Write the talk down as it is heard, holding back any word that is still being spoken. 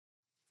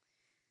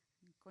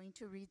Going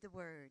to read the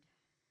word.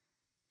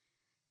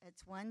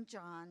 It's 1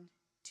 John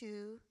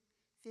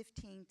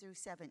 2:15 through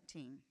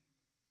 17.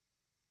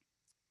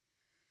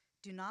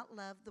 Do not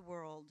love the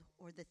world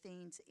or the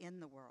things in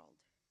the world.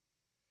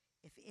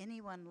 If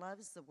anyone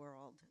loves the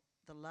world,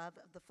 the love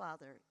of the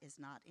Father is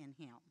not in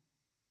him.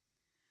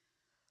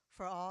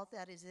 For all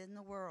that is in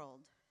the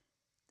world,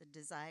 the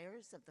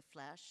desires of the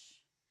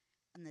flesh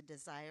and the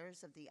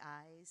desires of the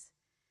eyes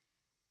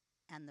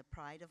and the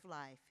pride of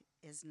life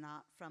is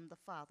not from the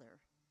Father,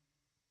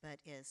 but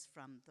is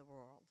from the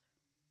world.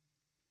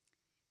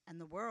 And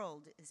the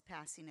world is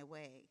passing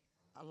away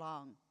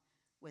along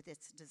with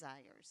its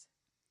desires.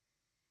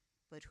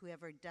 But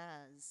whoever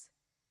does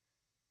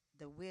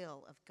the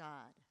will of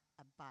God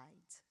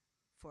abides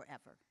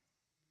forever.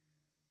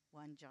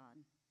 1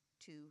 John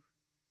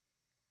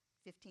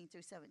 2:15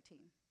 through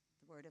 17,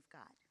 the word of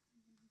God.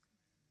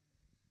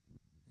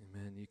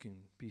 Amen. You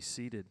can be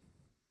seated.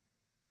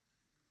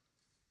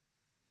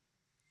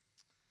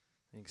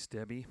 Thanks,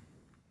 Debbie.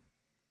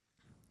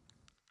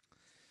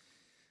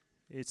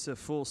 It's a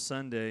full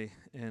Sunday,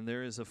 and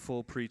there is a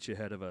full preach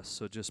ahead of us,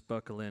 so just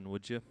buckle in,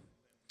 would you?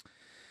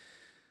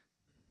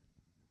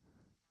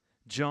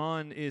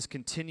 John is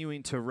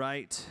continuing to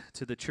write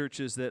to the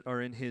churches that are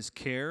in his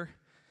care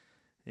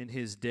in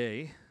his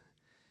day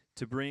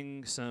to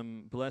bring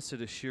some blessed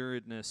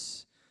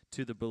assuredness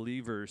to the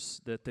believers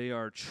that they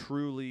are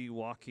truly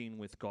walking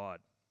with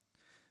God.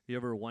 You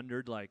ever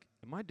wondered, like,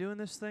 am I doing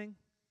this thing?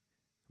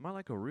 Am I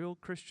like a real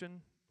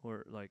Christian?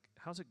 Or, like,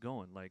 how's it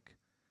going? Like,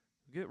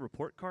 get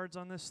report cards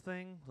on this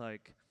thing?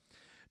 Like,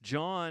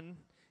 John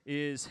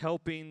is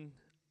helping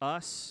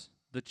us,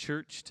 the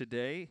church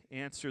today,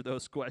 answer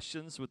those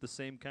questions with the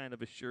same kind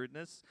of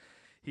assuredness.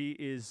 He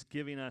is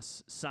giving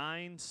us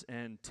signs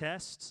and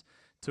tests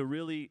to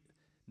really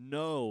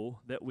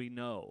know that we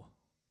know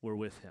we're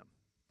with him.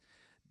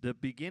 The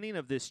beginning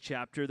of this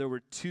chapter, there were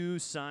two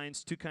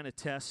signs, two kind of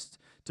tests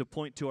to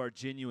point to our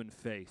genuine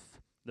faith.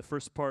 The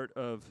first part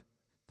of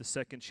the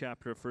second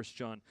chapter of 1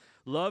 John.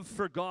 Love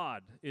for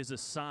God is a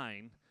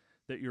sign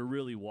that you're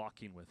really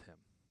walking with him.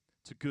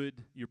 It's a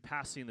good, you're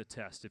passing the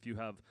test if you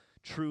have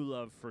true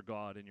love for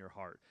God in your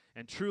heart.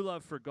 And true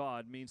love for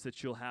God means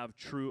that you'll have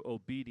true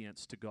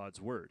obedience to God's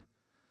word.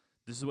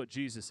 This is what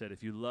Jesus said,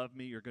 if you love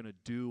me, you're going to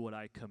do what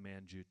I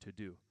command you to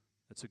do.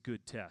 That's a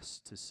good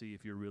test to see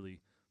if you're really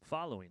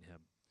following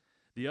him.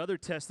 The other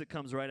test that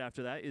comes right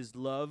after that is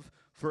love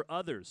for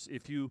others.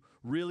 If you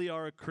really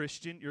are a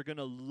Christian, you're going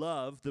to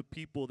love the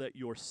people that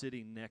you're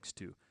sitting next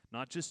to.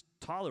 Not just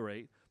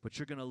tolerate, but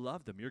you're going to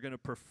love them. You're going to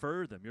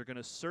prefer them. You're going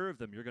to serve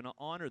them. You're going to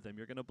honor them.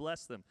 You're going to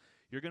bless them.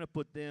 You're going to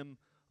put them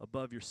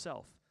above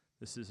yourself.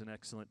 This is an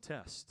excellent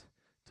test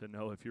to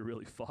know if you're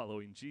really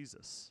following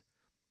Jesus.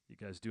 You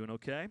guys doing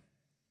okay?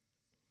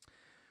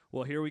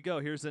 Well, here we go.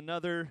 Here's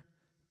another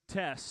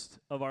test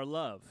of our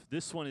love.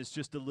 This one is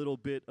just a little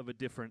bit of a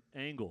different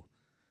angle.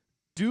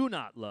 Do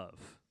not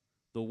love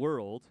the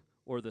world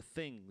or the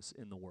things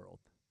in the world.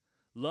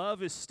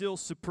 Love is still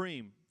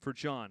supreme for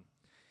John.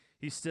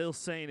 He's still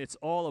saying it's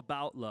all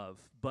about love,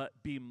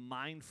 but be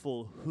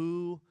mindful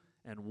who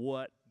and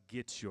what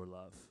gets your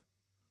love.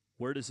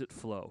 Where does it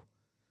flow?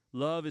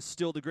 Love is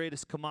still the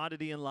greatest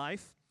commodity in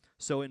life,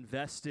 so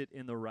invest it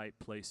in the right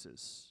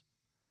places.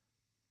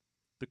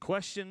 The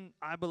question,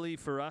 I believe,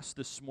 for us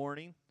this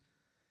morning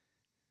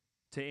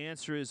to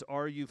answer is,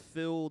 are you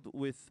filled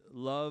with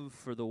love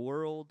for the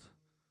world,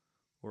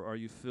 or are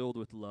you filled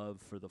with love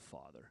for the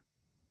Father?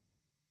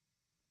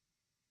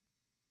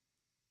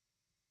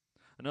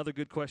 Another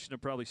good question to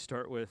probably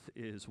start with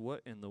is,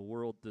 what in the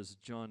world does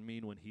John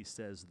mean when he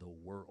says the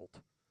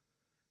world?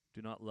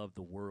 Do not love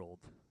the world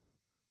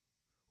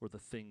or the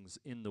things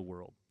in the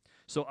world.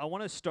 So I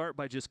want to start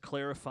by just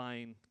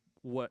clarifying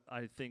what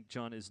I think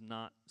John is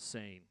not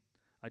saying.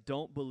 I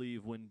don't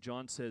believe when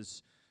John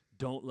says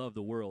don't love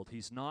the world,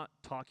 he's not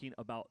talking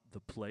about the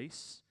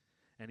place,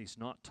 and he's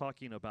not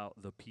talking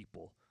about the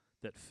people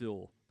that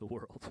fill the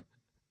world.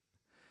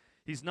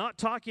 He's not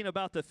talking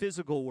about the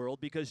physical world,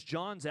 because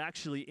John's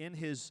actually in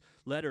his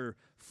letter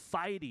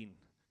fighting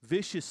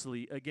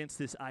viciously against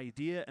this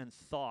idea and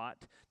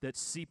thought that's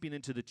seeping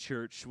into the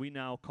church. We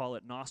now call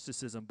it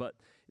Gnosticism, but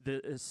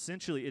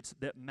essentially it's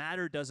that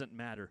matter doesn't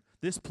matter.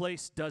 This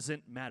place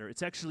doesn't matter.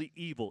 It's actually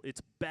evil.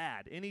 It's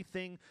bad.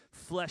 Anything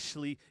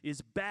fleshly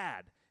is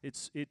bad.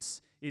 It's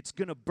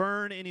going to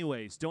burn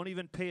anyways. Don't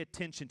even pay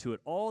attention to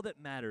it. All that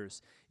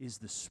matters is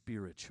the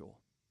spiritual.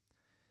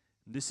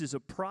 This is a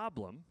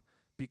problem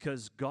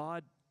because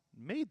God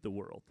made the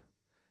world,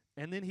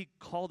 and then he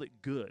called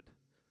it good.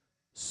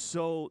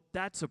 So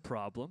that's a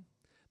problem.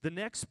 The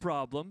next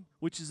problem,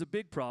 which is a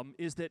big problem,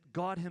 is that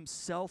God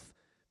himself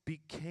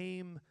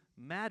became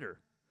matter.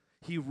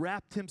 He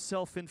wrapped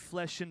himself in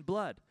flesh and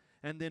blood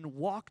and then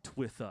walked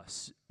with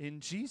us in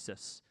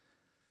Jesus.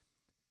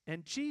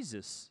 And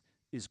Jesus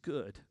is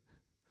good.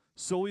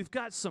 So we've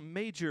got some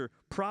major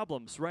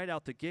problems right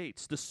out the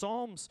gates. The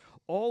Psalms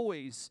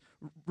always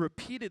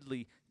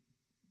repeatedly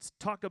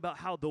talk about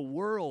how the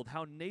world,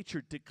 how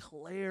nature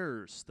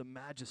declares the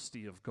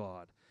majesty of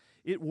God.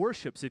 It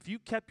worships. If you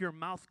kept your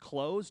mouth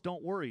closed,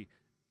 don't worry.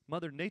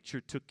 Mother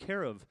Nature took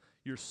care of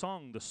your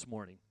song this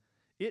morning.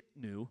 It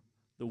knew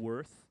the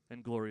worth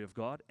and glory of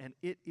God, and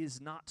it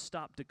is not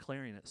stopped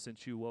declaring it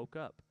since you woke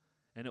up,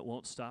 and it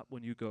won't stop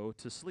when you go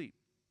to sleep.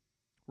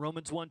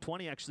 Romans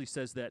 1:20 actually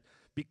says that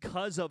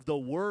because of the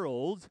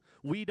world,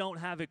 we don't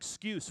have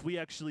excuse. We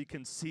actually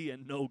can see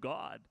and know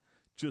God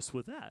just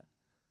with that.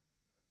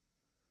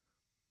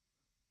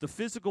 The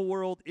physical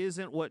world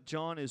isn't what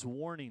John is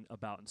warning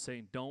about and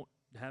saying don't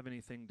have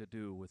anything to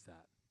do with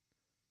that.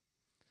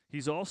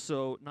 He's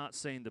also not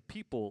saying the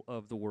people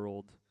of the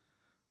world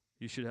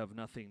you should have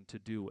nothing to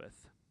do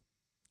with.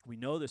 We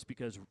know this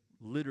because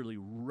literally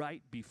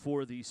right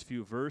before these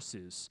few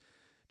verses,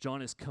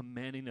 John is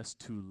commanding us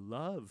to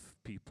love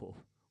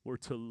people. We're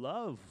to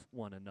love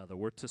one another.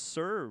 We're to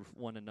serve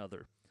one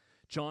another.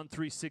 John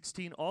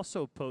 3:16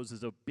 also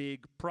poses a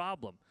big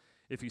problem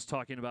if he's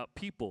talking about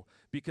people,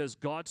 because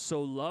God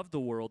so loved the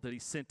world that he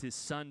sent his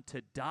son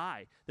to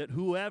die, that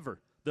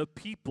whoever, the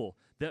people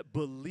that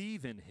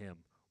believe in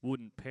him,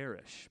 wouldn't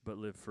perish but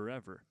live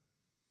forever.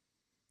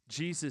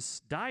 Jesus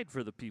died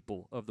for the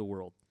people of the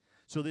world.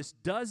 So this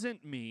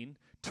doesn't mean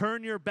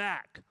turn your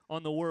back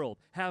on the world,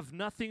 have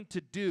nothing to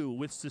do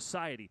with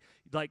society.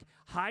 Like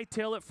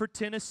hightail it for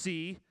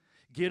Tennessee,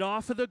 get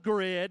off of the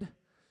grid,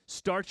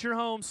 start your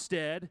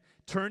homestead,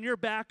 turn your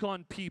back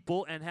on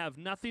people, and have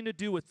nothing to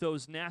do with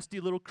those nasty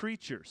little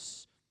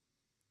creatures.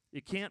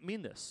 It can't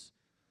mean this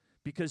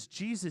because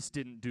Jesus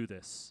didn't do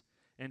this,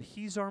 and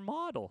he's our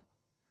model.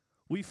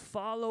 We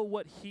follow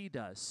what he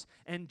does.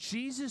 And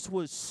Jesus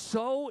was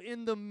so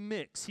in the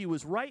mix. He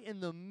was right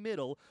in the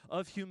middle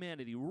of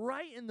humanity,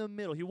 right in the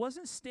middle. He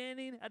wasn't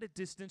standing at a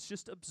distance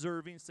just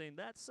observing, saying,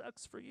 that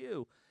sucks for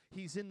you.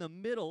 He's in the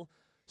middle,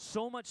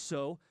 so much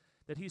so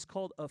that he's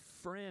called a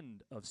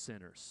friend of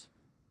sinners.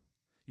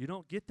 You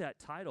don't get that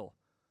title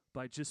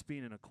by just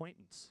being an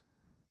acquaintance.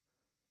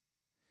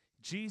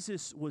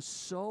 Jesus was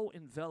so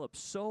enveloped,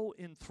 so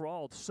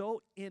enthralled,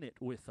 so in it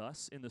with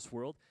us in this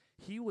world,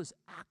 he was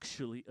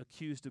actually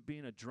accused of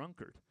being a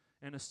drunkard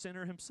and a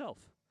sinner himself.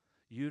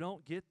 You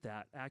don't get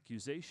that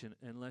accusation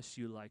unless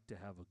you like to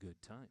have a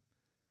good time.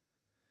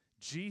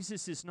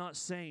 Jesus is not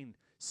saying,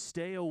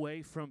 stay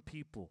away from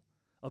people,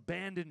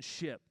 abandon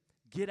ship,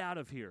 get out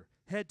of here,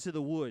 head to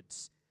the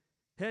woods,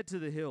 head to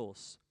the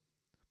hills.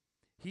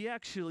 He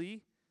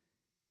actually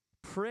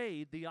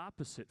prayed the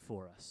opposite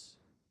for us.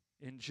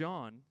 In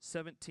John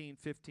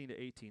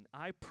 17:15-18,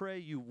 I pray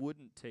you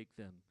wouldn't take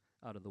them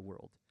out of the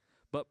world,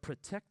 but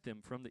protect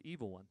them from the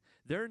evil one.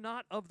 They're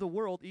not of the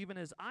world, even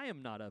as I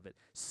am not of it.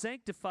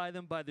 Sanctify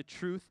them by the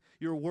truth.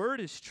 Your word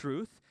is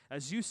truth.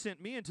 As you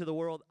sent me into the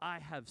world, I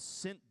have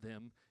sent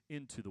them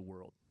into the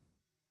world.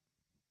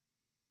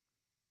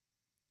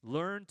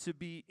 Learn to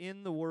be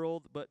in the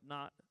world, but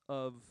not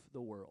of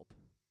the world.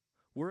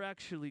 We're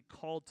actually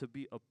called to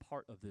be a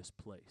part of this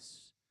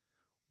place.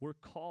 We're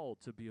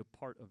called to be a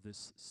part of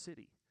this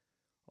city.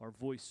 Our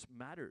voice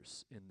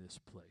matters in this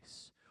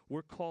place.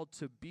 We're called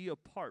to be a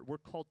part. We're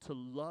called to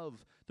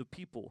love the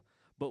people,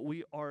 but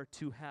we are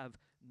to have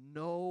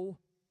no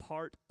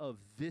part of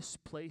this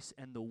place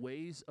and the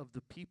ways of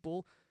the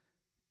people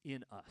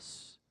in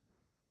us.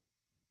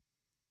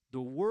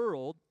 The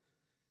world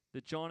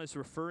that John is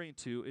referring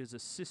to is a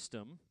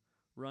system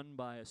run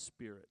by a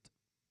spirit.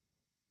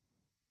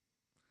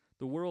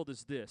 The world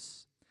is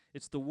this.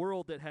 It's the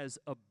world that has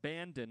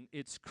abandoned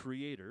its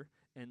creator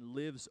and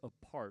lives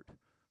apart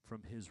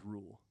from his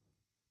rule.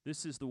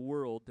 This is the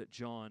world that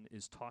John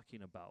is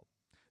talking about.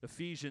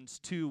 Ephesians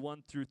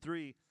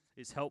 2:1-3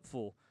 is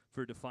helpful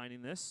for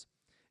defining this.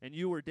 And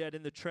you were dead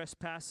in the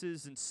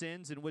trespasses and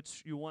sins in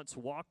which you once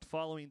walked,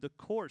 following the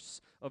course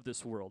of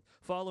this world,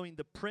 following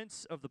the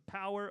prince of the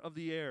power of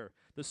the air,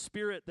 the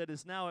spirit that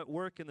is now at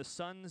work in the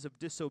sons of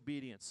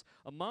disobedience,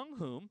 among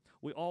whom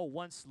we all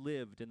once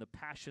lived in the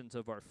passions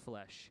of our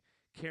flesh,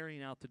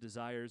 carrying out the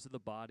desires of the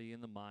body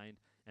and the mind,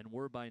 and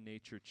were by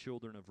nature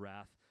children of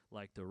wrath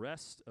like the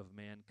rest of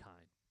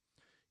mankind.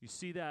 You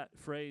see that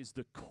phrase,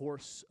 the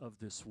course of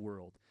this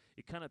world.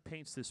 It kind of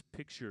paints this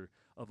picture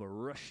of a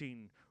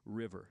rushing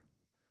river,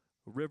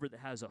 a river that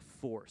has a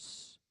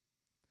force.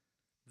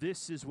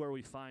 This is where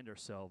we find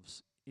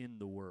ourselves in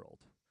the world.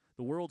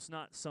 The world's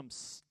not some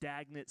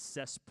stagnant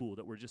cesspool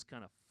that we're just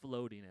kind of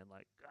floating in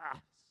like,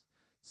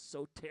 it's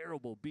so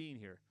terrible being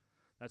here.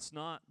 That's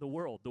not the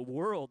world. The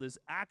world is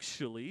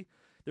actually,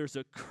 there's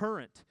a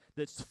current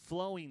that's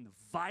flowing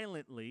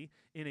violently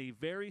in a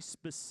very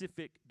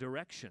specific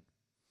direction.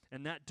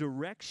 And that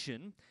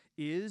direction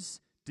is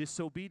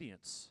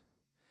disobedience.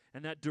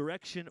 And that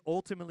direction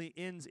ultimately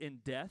ends in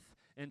death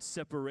and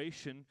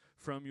separation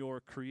from your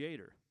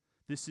creator.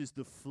 This is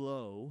the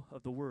flow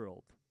of the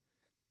world,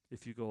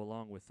 if you go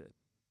along with it.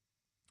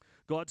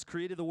 God's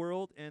created the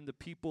world and the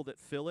people that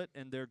fill it,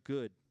 and they're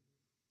good.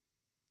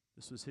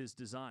 This was his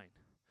design.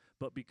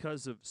 But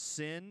because of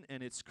sin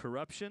and its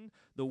corruption,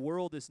 the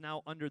world is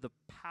now under the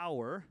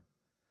power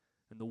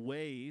and the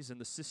ways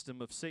and the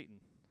system of Satan.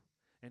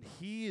 And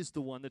he is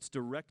the one that's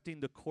directing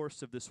the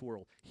course of this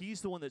world. He's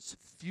the one that's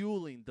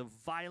fueling the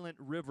violent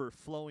river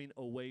flowing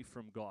away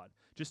from God.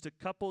 Just a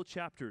couple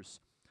chapters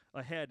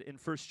ahead in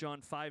 1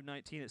 John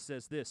 5:19, it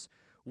says this,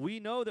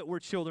 "We know that we're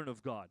children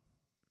of God,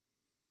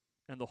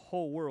 and the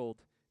whole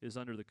world is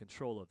under the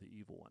control of the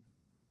evil one."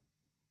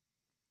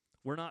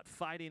 We're not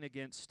fighting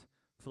against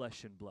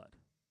flesh and blood.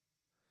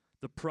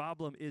 The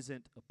problem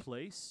isn't a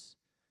place,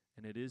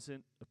 and it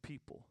isn't a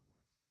people.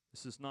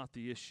 This is not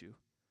the issue.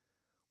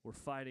 We're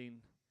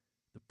fighting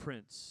the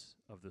prince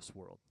of this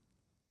world.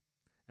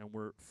 And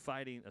we're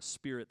fighting a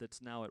spirit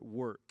that's now at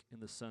work in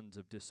the sons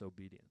of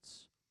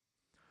disobedience.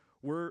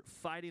 We're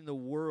fighting the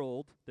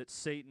world that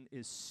Satan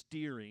is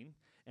steering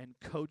and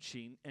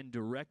coaching and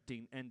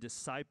directing and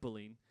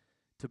discipling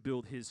to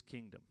build his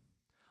kingdom.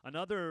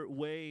 Another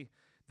way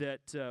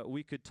that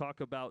we could talk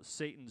about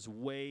Satan's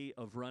way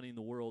of running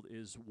the world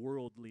is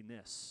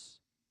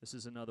worldliness. This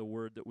is another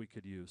word that we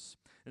could use.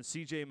 And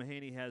C.J.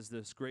 Mahaney has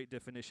this great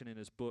definition in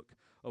his book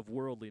of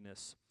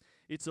worldliness.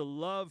 It's a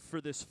love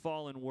for this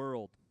fallen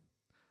world,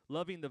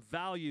 loving the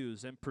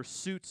values and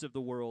pursuits of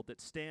the world that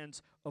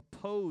stands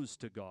opposed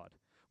to God.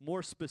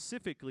 More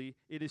specifically,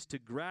 it is to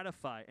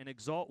gratify and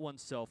exalt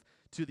oneself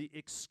to the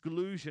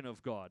exclusion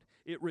of God.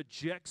 It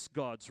rejects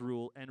God's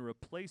rule and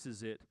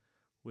replaces it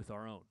with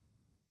our own.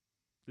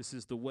 This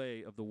is the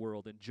way of the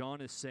world. And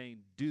John is saying,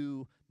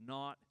 do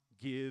not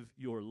give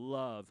your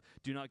love.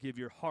 Do not give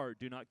your heart.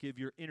 Do not give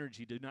your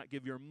energy. Do not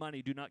give your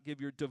money. Do not give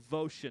your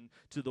devotion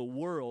to the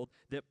world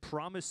that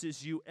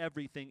promises you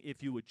everything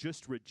if you would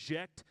just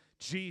reject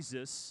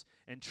Jesus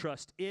and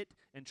trust it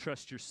and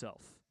trust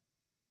yourself.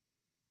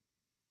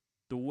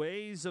 The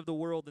ways of the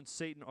world and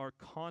Satan are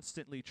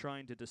constantly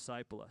trying to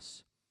disciple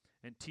us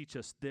and teach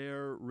us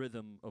their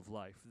rhythm of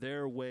life,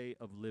 their way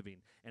of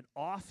living. And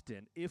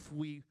often, if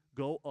we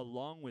go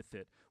along with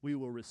it, we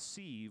will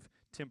receive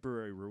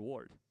temporary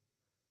reward.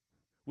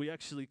 We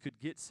actually could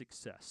get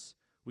success.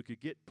 We could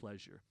get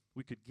pleasure.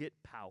 We could get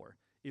power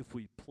if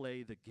we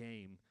play the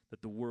game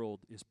that the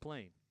world is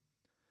playing.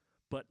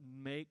 But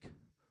make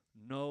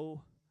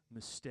no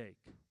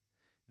mistake,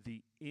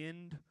 the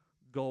end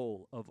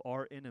goal of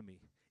our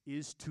enemy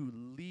is to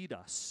lead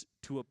us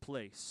to a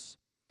place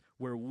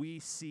where we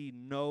see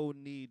no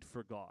need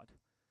for God.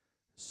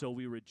 So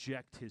we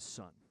reject his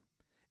son.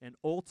 And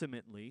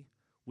ultimately,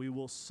 we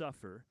will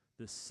suffer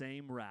the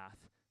same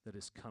wrath that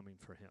is coming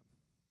for him.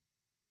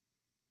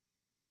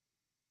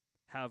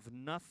 Have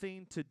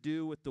nothing to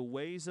do with the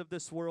ways of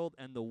this world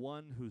and the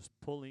one who's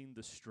pulling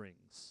the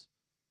strings.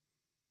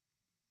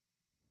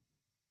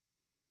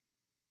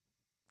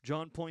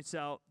 John points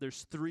out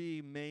there's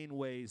three main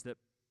ways that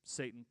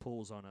Satan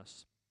pulls on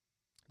us.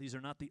 These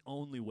are not the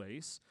only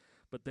ways,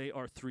 but they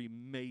are three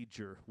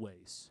major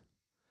ways.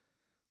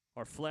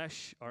 Our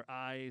flesh, our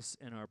eyes,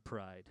 and our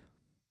pride.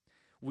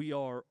 We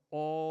are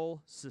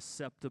all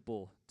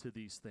susceptible to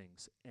these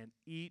things, and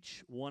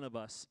each one of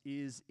us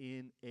is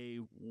in a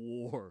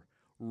war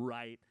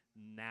right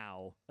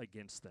now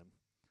against them.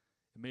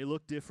 It may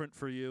look different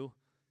for you,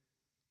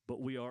 but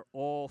we are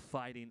all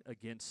fighting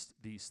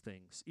against these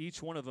things.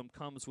 Each one of them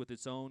comes with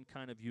its own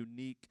kind of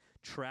unique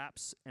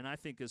traps, and I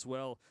think as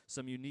well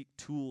some unique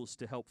tools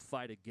to help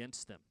fight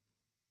against them.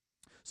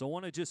 So I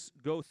want to just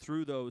go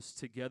through those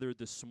together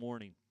this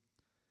morning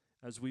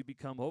as we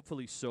become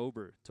hopefully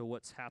sober to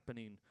what's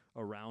happening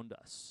around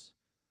us.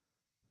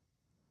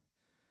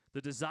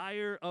 The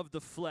desire of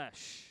the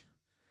flesh.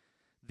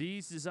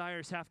 These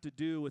desires have to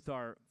do with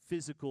our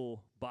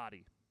physical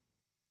body.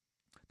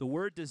 The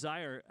word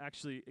desire,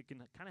 actually, it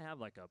can kind of have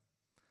like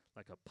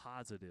a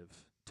positive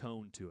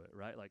tone to it,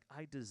 right? Like,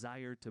 I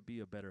desire to be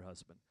a better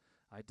husband.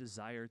 I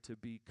desire to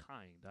be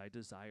kind. I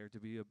desire to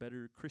be a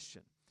better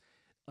Christian.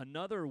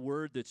 Another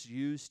word that's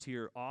used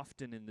here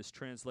often in this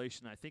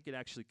translation, I think it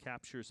actually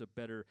captures a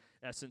better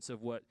essence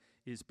of what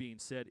is being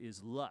said,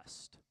 is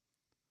lust.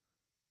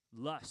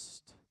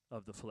 Lust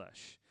of the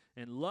flesh.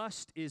 And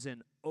lust is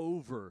an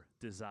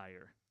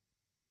over-desire.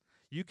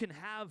 You can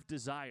have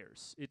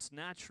desires. It's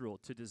natural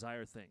to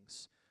desire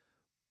things.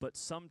 But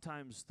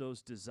sometimes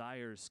those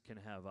desires can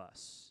have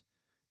us.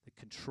 They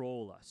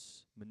control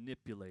us,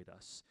 manipulate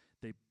us.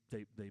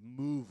 They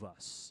move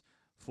us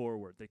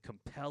forward. They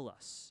compel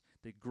us.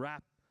 They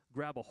grab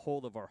a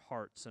hold of our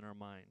hearts and our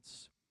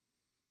minds.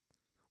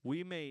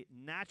 We may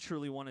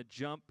naturally want to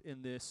jump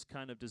in this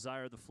kind of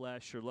desire of the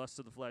flesh or lust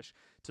of the flesh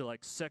to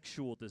like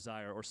sexual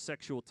desire or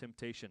sexual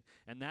temptation.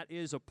 And that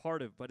is a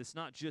part of it, but it's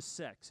not just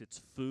sex. It's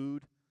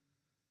food,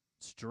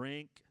 it's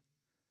drink,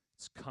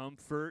 it's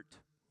comfort.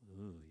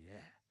 Ooh,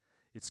 yeah.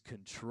 It's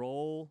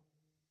control.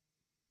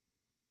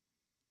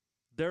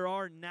 There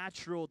are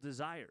natural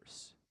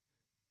desires.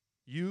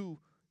 You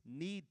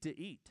need to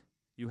eat.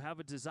 You have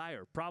a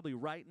desire, probably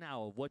right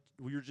now, of what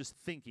you're just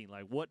thinking,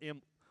 like,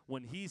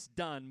 when he's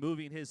done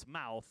moving his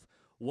mouth,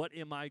 what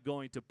am I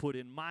going to put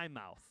in my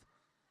mouth?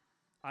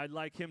 I'd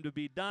like him to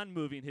be done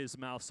moving his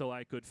mouth so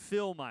I could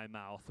fill my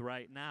mouth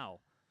right now.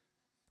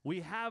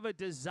 We have a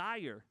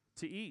desire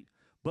to eat,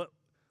 but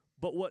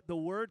what the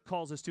word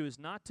calls us to is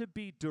not to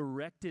be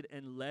directed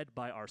and led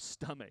by our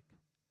stomach.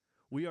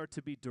 We are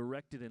to be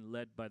directed and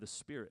led by the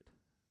Spirit.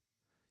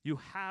 You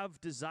have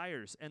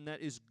desires, and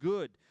that is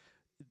good.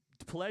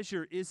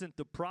 Pleasure isn't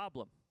the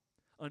problem.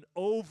 An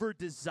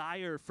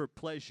over-desire for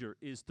pleasure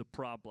is the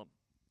problem.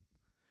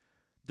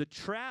 The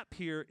trap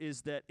here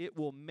is that it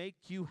will make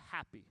you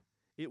happy.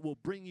 It will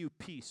bring you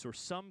peace or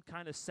some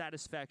kind of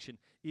satisfaction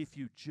if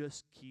you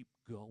just keep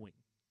going.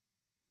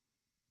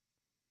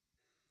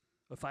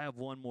 If I have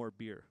one more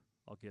beer,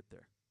 I'll get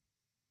there.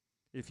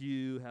 If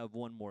you have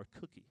one more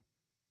cookie,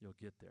 you'll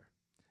get there.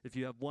 If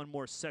you have one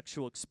more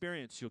sexual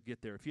experience, you'll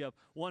get there. If you have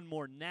one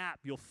more nap,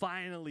 you'll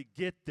finally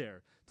get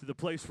there to the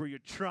place where you're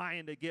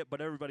trying to get,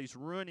 but everybody's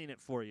ruining it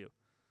for you.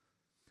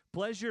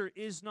 Pleasure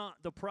is not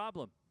the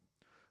problem.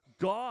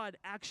 God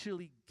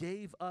actually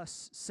gave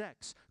us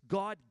sex.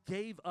 God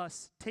gave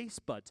us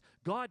taste buds.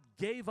 God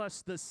gave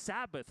us the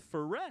Sabbath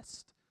for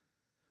rest.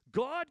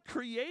 God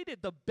created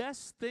the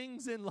best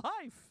things in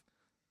life.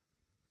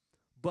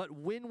 But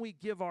when we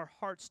give our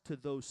hearts to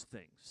those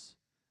things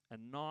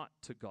and not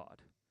to God,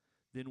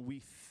 then we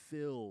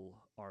fill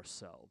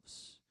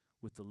ourselves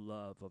with the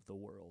love of the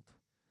world.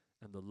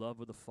 And the love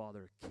of the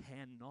Father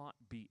cannot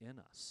be in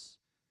us.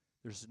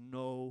 There's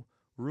no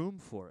room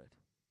for it.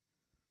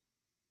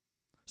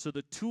 So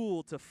the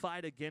tool to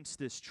fight against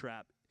this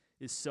trap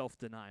is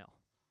self-denial.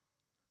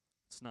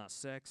 It's not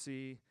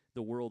sexy.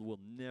 The world will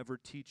never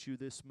teach you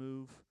this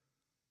move.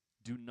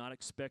 Do not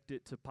expect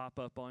it to pop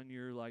up on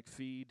your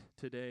feed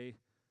today.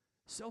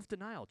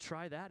 Self-denial,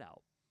 try that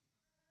out.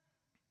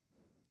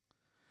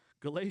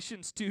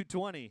 Galatians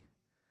 2:20,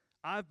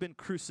 I've been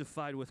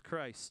crucified with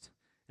Christ,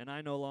 and I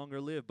no longer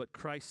live, but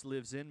Christ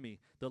lives in me.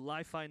 The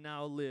life I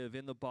now live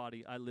in the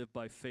body, I live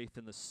by faith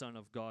in the Son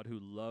of God who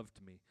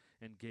loved me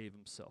and gave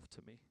himself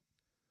to me.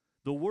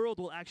 The world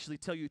will actually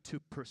tell you to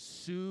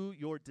pursue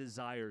your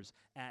desires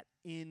at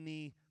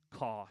any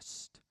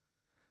cost,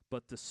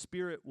 but the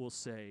Spirit will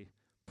say,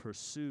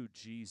 pursue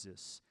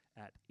Jesus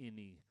at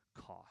any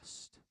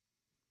cost.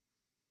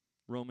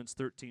 Romans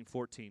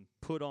 13:14,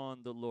 put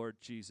on the Lord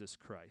Jesus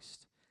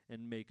Christ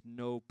and make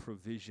no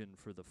provision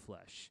for the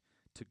flesh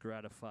to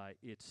gratify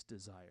its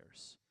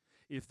desires.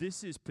 If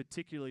this is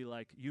particularly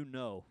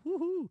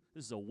woohoo,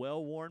 this is a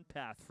well-worn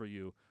path for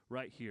you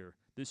right here.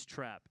 This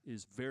trap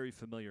is very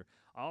familiar.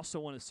 I also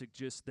want to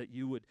suggest that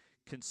you would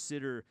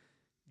consider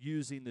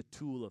using the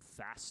tool of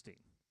fasting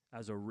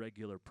as a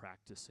regular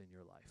practice in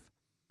your life.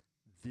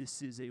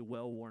 This is a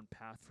well-worn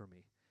path for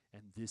me,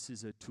 and this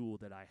is a tool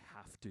that I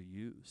have to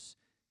use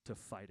to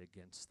fight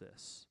against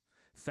this.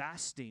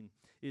 Fasting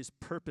is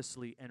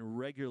purposely and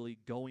regularly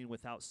going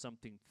without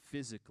something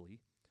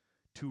physically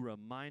to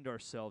remind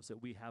ourselves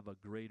that we have a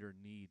greater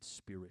need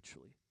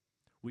spiritually.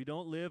 We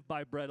don't live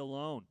by bread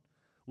alone.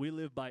 We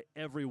live by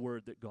every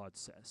word that God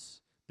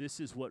says. This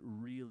is what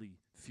really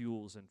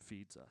fuels and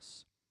feeds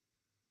us.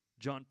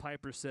 John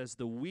Piper says,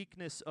 the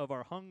weakness of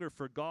our hunger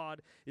for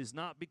God is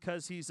not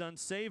because he's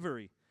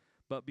unsavory,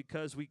 but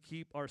because we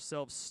keep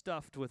ourselves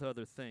stuffed with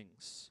other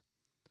things.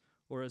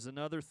 Or as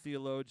another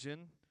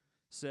theologian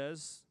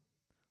says,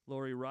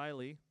 Lori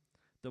Riley,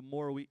 the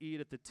more we eat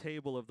at the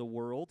table of the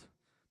world,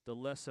 the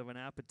less of an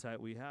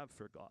appetite we have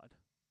for God.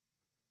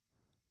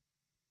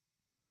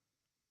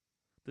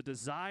 The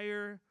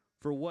desire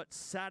for what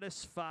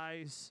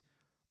satisfies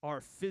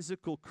our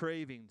physical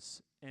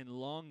cravings and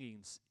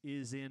longings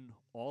is in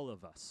all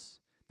of us.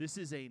 This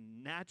is a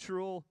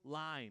natural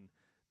line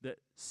that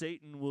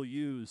Satan will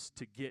use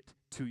to get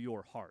to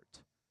your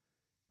heart.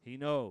 He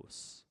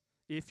knows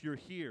if you're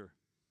here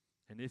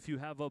and if you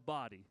have a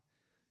body,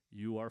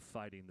 you are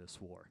fighting this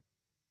war.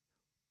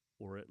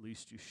 Or at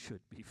least you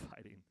should be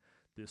fighting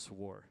this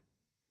war.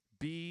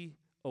 Be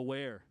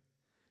aware.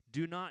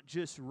 Do not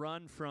just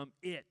run from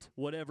it,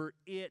 whatever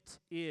it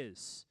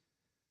is.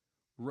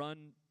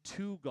 Run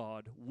to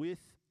God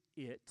with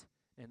it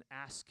and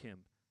ask him,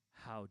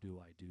 how do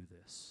I do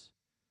this?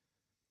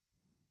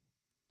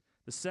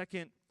 The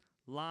second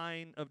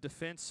line of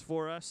defense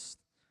for us,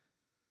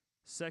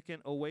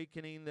 second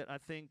awakening that I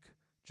think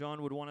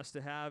John would want us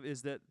to have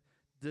is that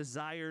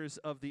desires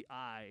of the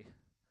eye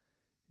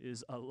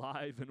is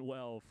alive and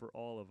well for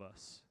all of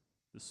us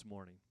this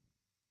morning.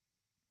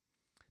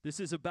 This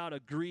is about a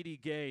greedy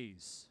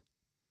gaze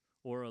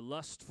or a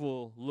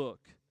lustful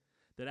look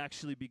that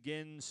actually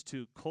begins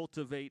to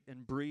cultivate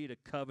and breed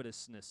a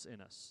covetousness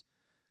in us.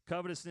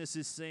 Covetousness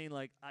is saying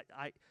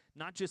I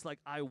not just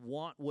I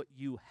want what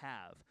you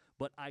have,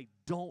 but I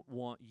don't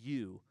want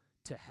you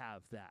to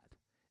have that.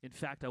 In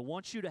fact, I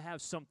want you to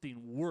have something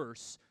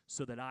worse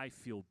so that I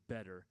feel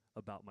better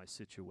about my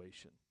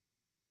situation.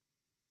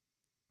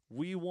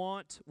 We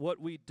want what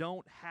we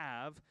don't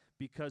have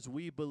because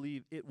we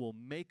believe it will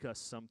make us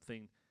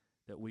something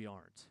that we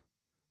aren't.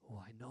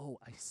 Oh, I know.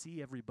 I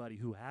see everybody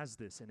who has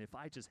this, and if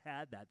I just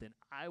had that, then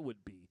I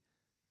would be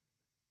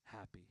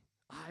happy.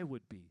 I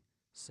would be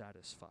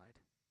satisfied.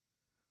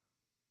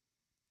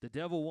 The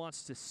devil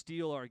wants to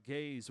steal our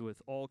gaze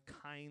with all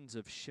kinds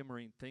of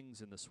shimmering things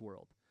in this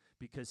world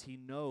because he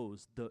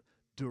knows the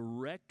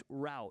direct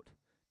route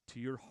to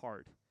your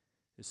heart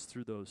is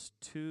through those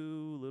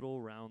two little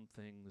round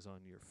things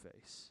on your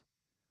face.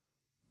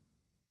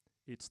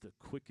 It's the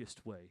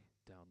quickest way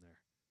down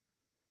there.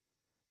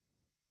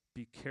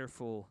 Be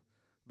careful,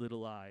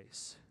 little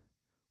eyes,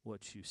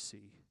 what you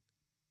see.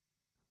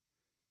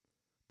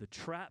 The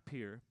trap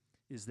here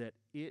is that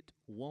it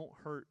won't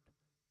hurt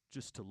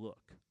just to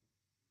look.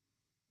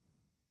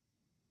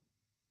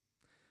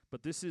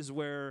 But this is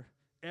where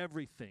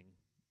everything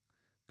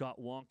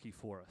got wonky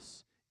for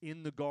us.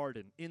 In the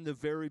garden, in the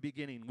very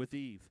beginning with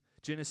Eve,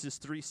 Genesis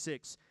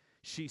 3:6,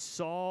 she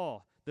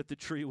saw that the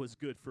tree was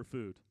good for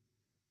food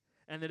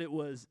and that it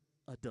was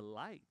a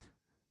delight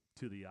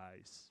to the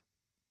eyes.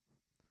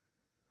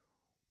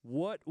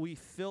 What we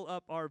fill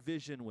up our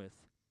vision with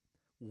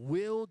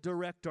will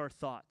direct our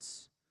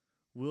thoughts.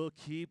 We'll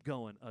keep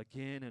going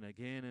again and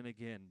again and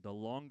again. The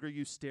longer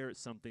you stare at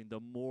something, the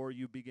more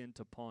you begin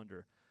to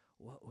ponder,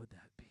 what would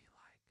that be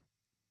like?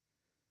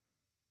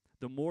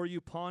 The more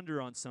you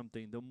ponder on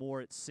something, the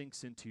more it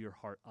sinks into your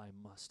heart, I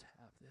must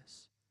have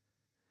this.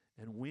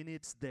 And when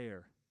it's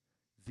there,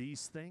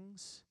 these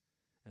things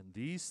and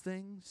these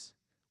things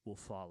will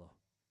follow.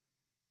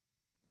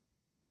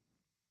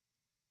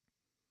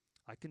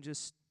 I can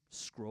just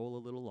scroll a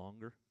little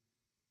longer.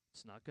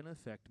 It's not going to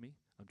affect me.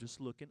 I'm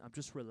just looking. I'm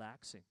just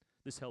relaxing.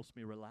 This helps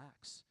me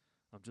relax.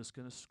 I'm just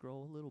going to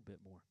scroll a little bit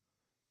more.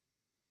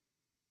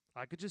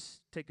 I could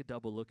just take a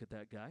double look at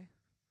that guy.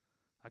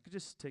 I could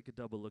just take a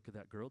double look at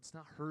that girl. It's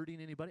not hurting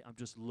anybody. I'm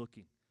just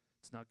looking.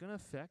 It's not going to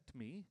affect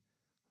me.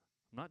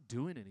 I'm not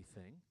doing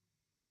anything.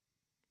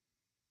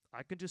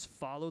 I can just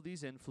follow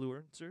these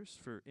influencers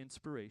for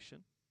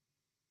inspiration.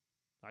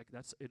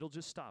 It'll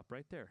just stop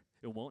right there.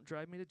 It won't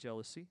drive me to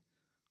jealousy.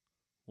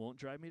 Won't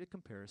drive me to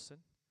comparison.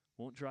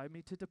 Won't drive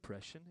me to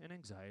depression and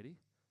anxiety.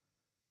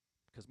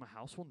 Because my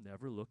house will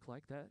never look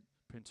like that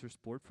Pinterest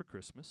board for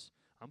Christmas.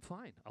 I'm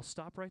fine. I'll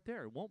stop right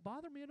there. It won't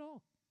bother me at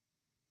all.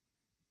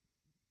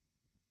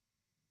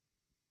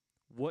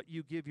 What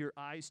you give your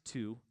eyes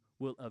to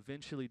will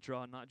eventually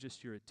draw not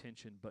just your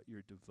attention, but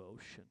your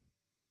devotion.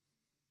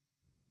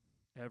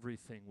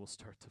 Everything will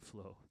start to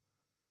flow.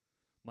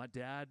 My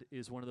dad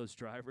is one of those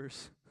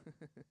drivers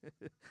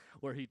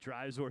where he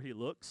drives where he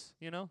looks,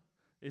 you know?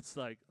 It's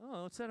like,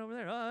 oh, what's that over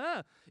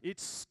there?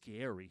 It's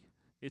scary.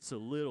 It's a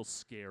little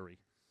scary.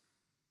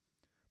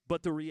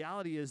 But the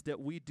reality is that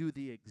we do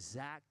the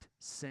exact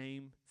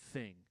same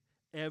thing.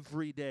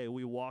 Every day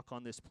we walk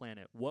on this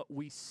planet. What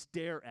we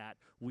stare at,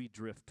 we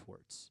drift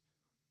towards.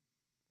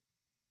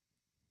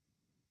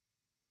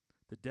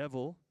 The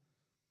devil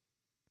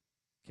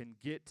can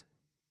get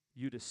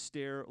you to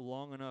stare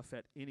long enough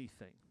at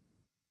anything,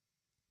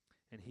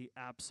 and he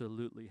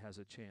absolutely has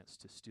a chance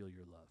to steal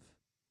your love.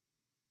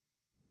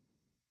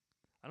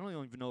 I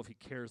don't even know if he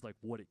cares like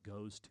what it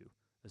goes to,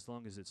 as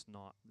long as it's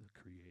not the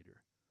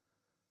Creator.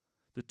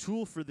 The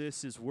tool for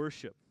this is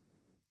worship.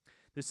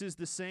 This is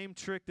the same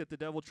trick that the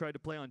devil tried to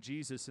play on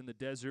Jesus in the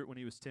desert when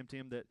he was tempting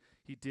him that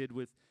he did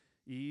with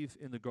Eve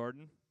in the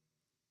garden.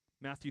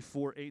 Matthew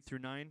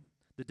 4:8-9.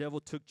 The devil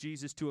took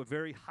Jesus to a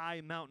very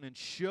high mountain and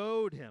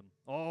showed him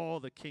all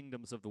the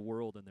kingdoms of the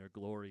world and their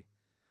glory.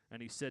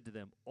 And he said to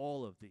them,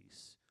 all of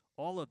these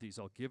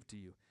I'll give to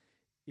you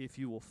if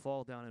you will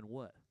fall down and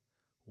what?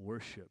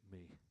 Worship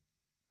me.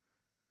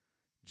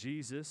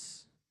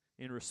 Jesus,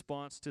 in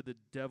response to the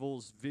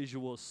devil's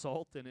visual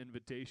assault and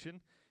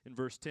invitation, in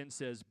verse 10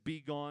 says,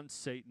 "Begone,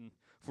 Satan,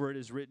 for it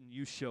is written,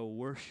 you shall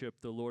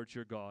worship the Lord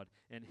your God,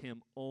 and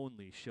him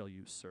only shall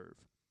you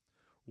serve."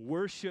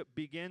 Worship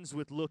begins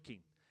with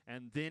looking,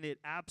 and then it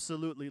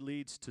absolutely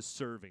leads to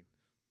serving.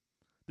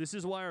 This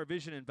is why our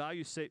vision and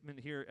value statement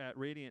here at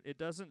Radiant, it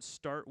doesn't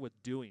start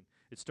with doing.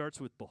 It starts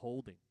with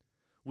beholding.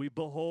 We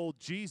behold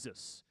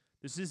Jesus.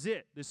 This is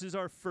it. This is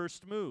our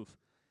first move.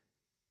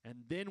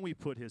 And then we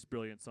put his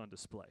brilliance on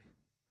display.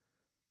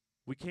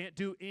 We can't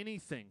do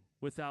anything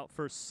without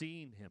first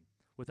seeing him,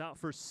 without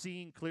first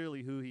seeing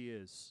clearly who he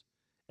is.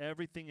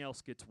 Everything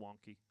else gets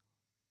wonky.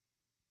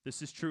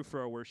 This is true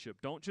for our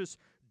worship. Don't just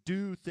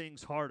do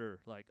things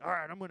harder, like, all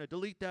right, I'm going to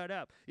delete that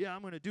app. Yeah,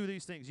 I'm going to do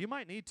these things. You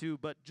might need to,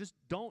 but just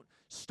don't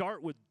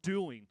start with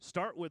doing.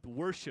 Start with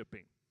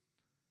worshiping.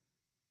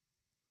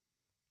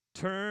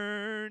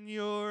 Turn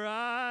your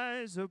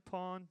eyes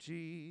upon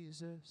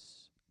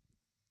Jesus.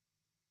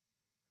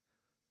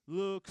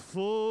 Look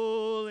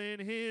full in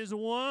his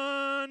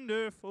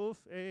wonderful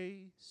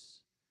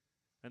face.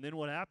 And then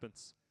what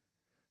happens?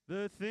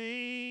 The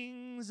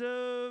things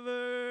of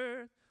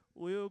earth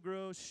will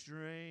grow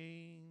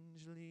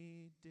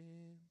strangely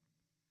dim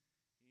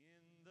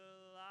in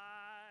the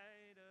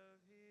light of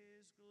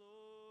his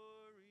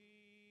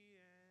glory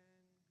and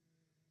grace.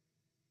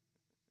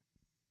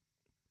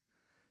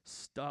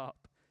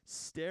 Stop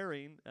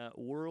staring at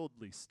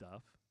worldly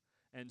stuff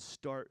and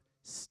start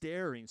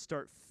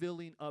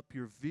filling up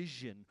your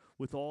vision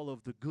with all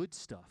of the good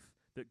stuff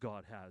that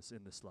God has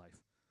in this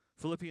life.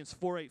 Philippians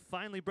 4:8,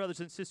 finally, brothers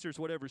and sisters,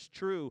 whatever is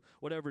true,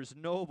 whatever is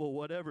noble,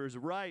 whatever is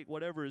right,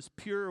 whatever is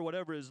pure,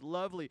 whatever is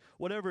lovely,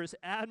 whatever is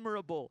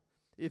admirable,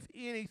 if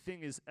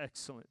anything is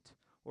excellent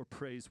or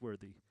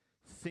praiseworthy,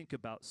 think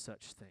about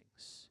such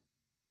things.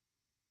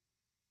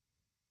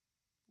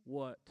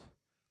 What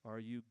are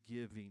you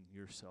giving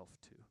yourself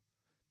to?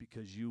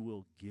 because you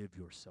will give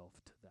yourself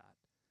to that.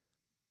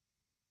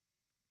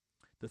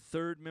 The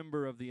third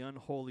member of the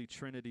unholy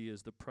trinity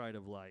is the pride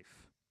of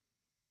life.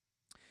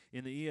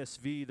 In the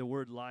ESV, the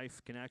word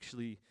life can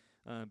actually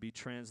be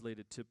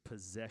translated to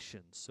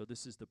possessions. So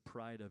this is the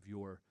pride of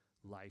your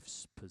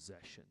life's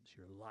possessions,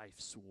 your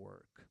life's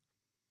work.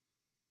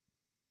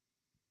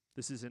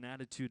 This is an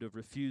attitude of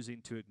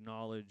refusing to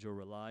acknowledge or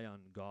rely on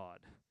God,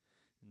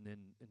 and then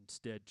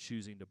instead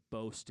choosing to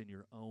boast in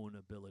your own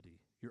ability,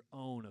 your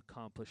own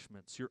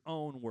accomplishments, your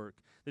own work.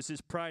 This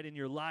is pride in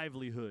your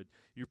livelihood,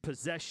 your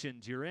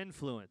possessions, your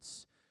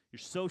influence, your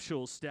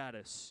social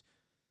status,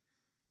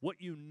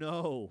 what you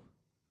know.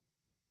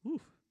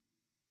 Whew.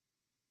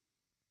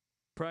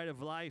 Pride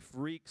of life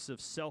reeks of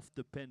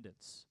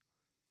self-dependence,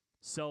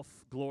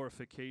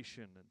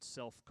 self-glorification, and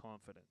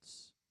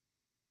self-confidence.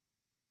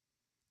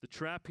 The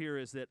trap here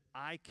is that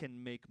I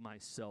can make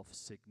myself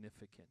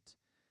significant,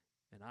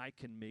 and I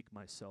can make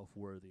myself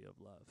worthy of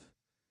love.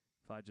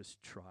 If I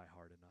just try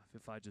hard enough,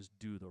 if I just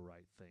do the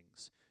right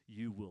things,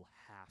 you will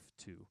have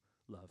to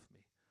love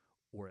me,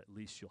 or at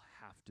least you'll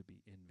have to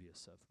be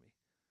envious of me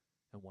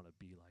and want to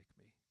be like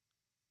me.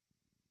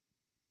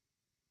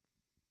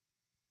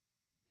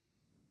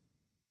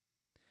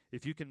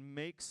 If you can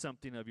make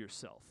something of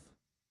yourself,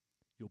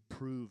 you'll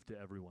prove to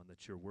everyone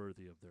that you're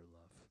worthy of their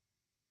love.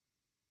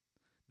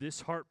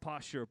 This heart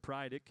posture of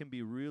pride, it can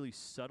be really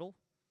subtle,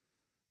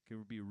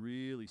 can be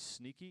really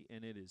sneaky,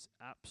 and it is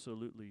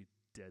absolutely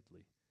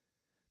deadly.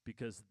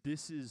 Because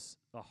this is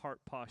a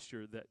heart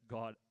posture that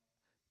God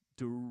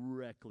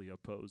directly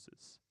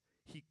opposes.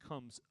 He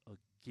comes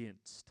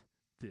against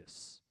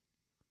this.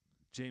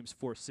 James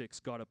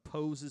 4:6, God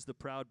opposes the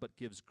proud but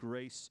gives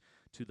grace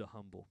to the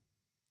humble.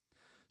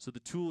 So the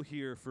tool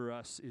here for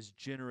us is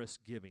generous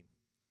giving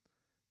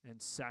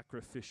and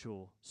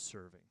sacrificial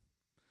serving.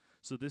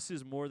 So this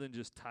is more than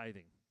just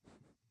tithing.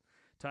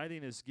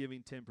 Tithing is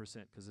giving 10%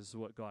 because this is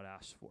what God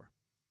asked for.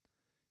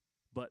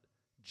 But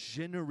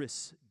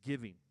generous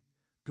giving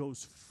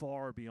goes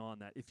far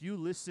beyond that. If you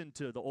listen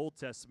to the Old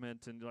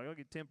Testament and you're like,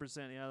 okay,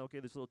 10%, yeah, okay,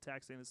 this little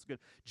tax thing, this is good.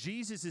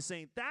 Jesus is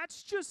saying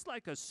that's just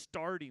like a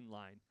starting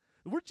line.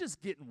 We're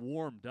just getting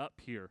warmed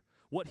up here.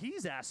 What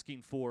he's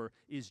asking for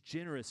is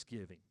generous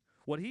giving.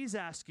 What he's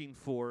asking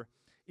for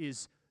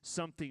is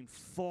something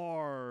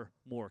far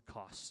more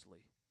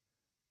costly.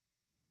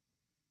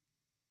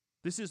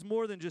 This is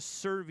more than just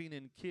serving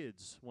in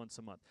kids once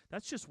a month.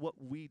 That's just what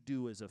we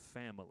do as a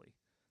family.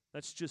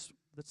 That's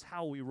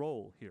how we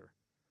roll here.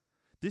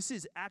 This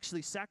is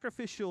actually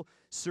sacrificial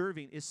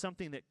serving is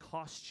something that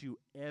costs you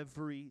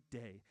every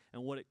day.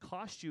 And what it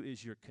costs you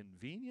is your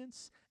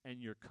convenience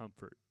and your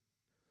comfort.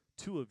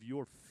 Two of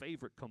your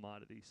favorite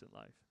commodities in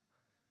life.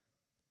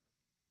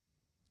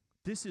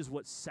 This is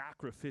what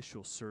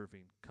sacrificial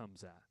serving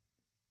comes at.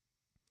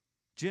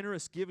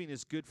 Generous giving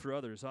is good for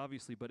others,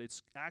 obviously, but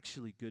it's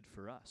actually good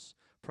for us.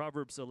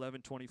 Proverbs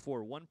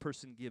 11:24, one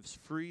person gives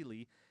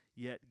freely,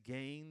 yet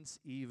gains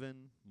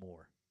even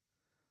more.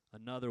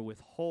 Another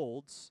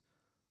withholds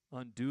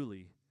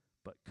unduly,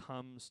 but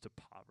comes to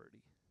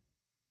poverty.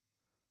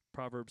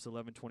 Proverbs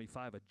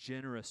 11:25, a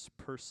generous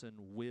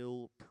person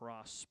will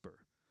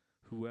prosper.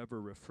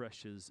 Whoever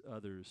refreshes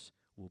others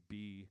will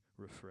be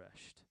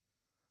refreshed.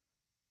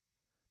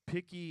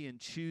 Picky and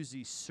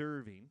choosy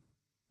serving,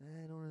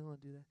 I don't really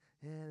want to do that.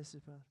 This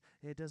is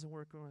it doesn't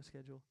work on my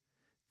schedule.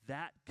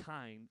 That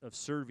kind of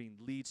serving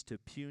leads to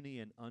puny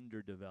and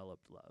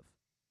underdeveloped love.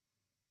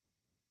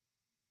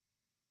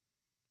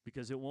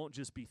 Because it won't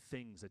just be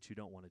things that you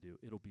don't want to do.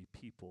 It'll be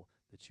people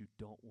that you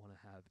don't want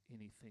to have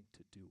anything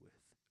to do with.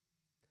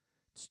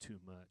 It's too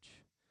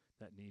much.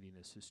 That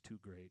neediness is too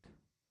great.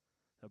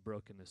 That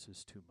brokenness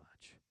is too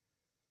much.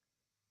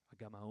 I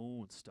got my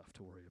own stuff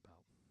to worry about.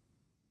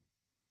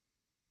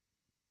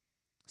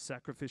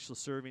 Sacrificial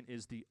serving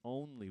is the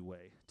only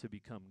way to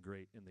become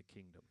great in the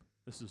kingdom.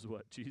 This is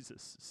what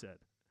Jesus said.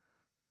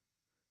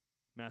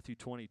 Matthew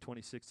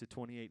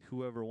 20:26-28,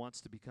 whoever wants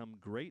to become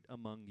great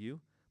among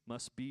you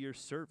must be your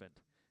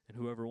servant, and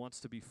whoever wants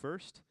to be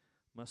first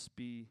must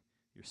be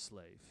your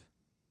slave.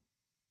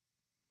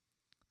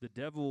 The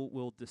devil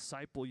will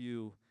disciple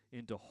you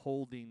into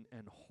holding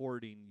and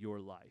hoarding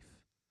your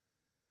life.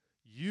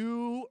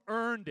 You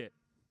earned it.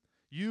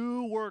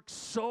 You worked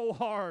so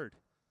hard.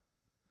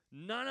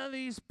 None of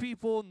these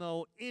people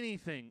know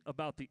anything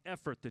about the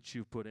effort that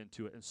you put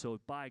into it. And so,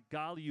 by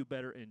golly, you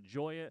better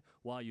enjoy it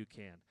while you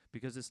can,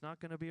 because it's not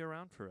going to be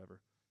around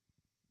forever.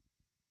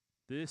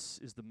 This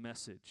is the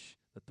message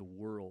that the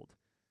world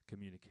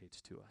communicates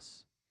to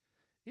us.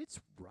 It's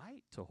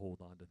right to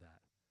hold on to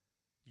that.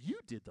 You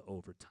did the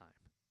overtime.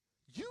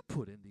 You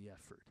put in the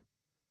effort.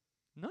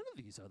 None of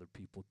these other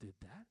people did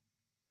that.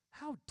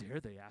 How dare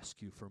they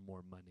ask you for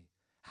more money?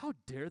 How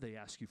dare they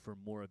ask you for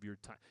more of your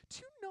time? Do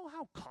you know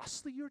how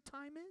costly your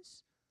time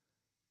is?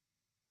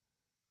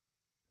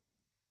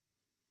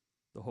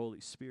 The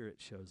Holy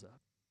Spirit shows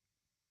up.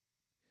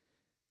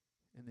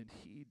 And then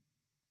he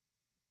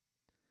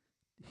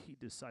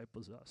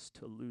disciples us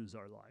to lose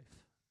our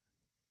life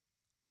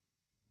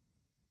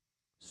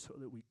so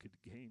that we could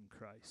gain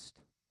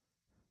Christ.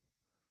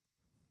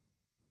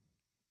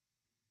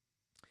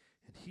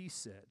 And he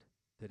said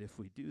that if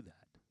we do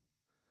that,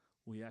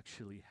 we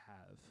actually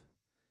have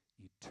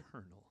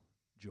eternal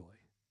joy,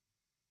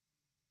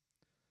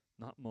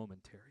 not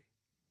momentary.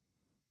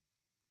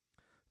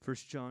 1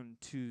 John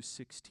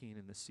 2:16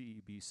 in the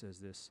CEB says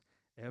this,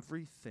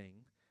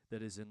 everything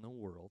that is in the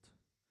world,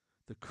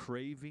 the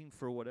craving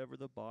for whatever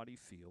the body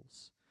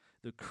feels,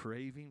 the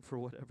craving for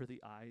whatever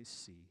the eyes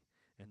see,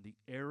 and the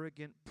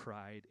arrogant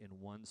pride in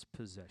one's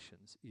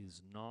possessions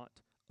is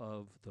not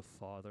of the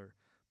Father,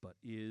 but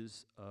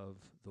is of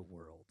the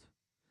world.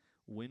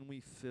 When we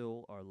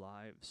fill our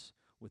lives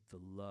with the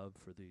love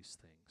for these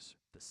things,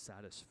 the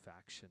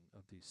satisfaction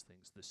of these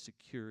things, the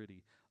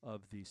security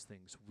of these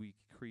things, we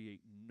create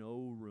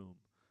no room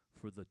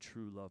for the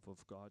true love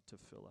of God to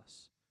fill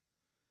us.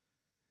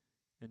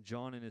 And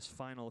John, in his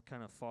final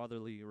kind of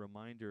fatherly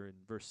reminder in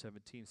verse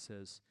 17,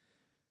 says,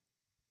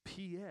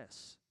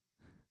 P.S.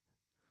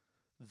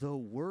 The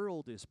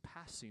world is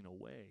passing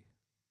away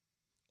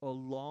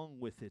along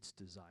with its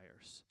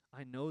desires.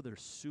 I know they're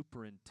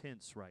super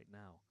intense right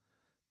now,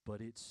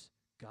 but it's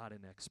got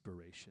an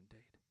expiration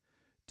date.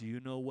 Do you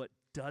know what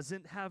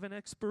doesn't have an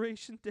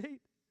expiration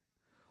date?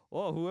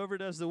 Oh, whoever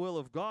does the will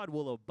of God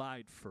will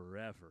abide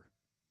forever.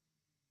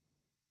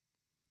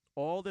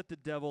 All that the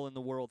devil and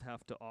the world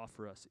have to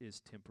offer us is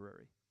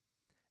temporary.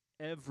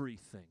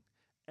 Everything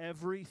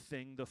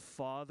the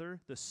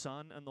Father, the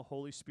Son, and the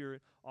Holy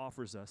Spirit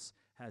offers us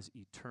has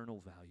eternal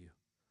value.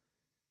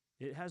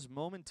 It has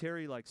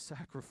momentary like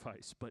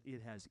sacrifice, but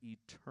it has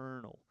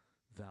eternal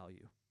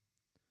value.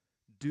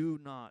 Do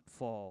not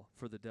fall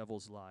for the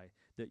devil's lie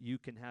that you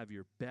can have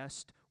your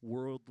best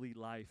worldly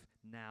life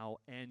now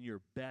and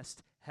your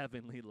best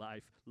heavenly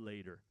life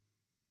later.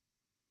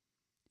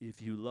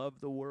 If you love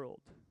the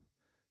world,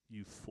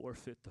 you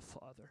forfeit the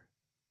Father.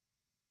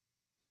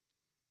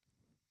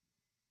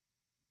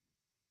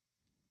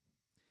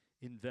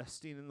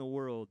 Investing in the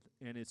world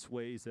and its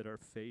ways that are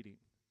fading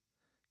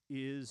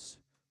is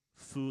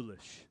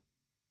foolish.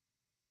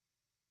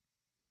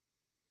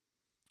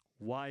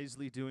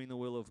 Wisely doing the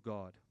will of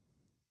God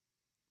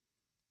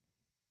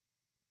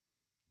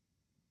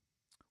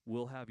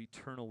will have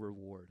eternal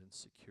reward and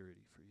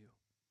security for you.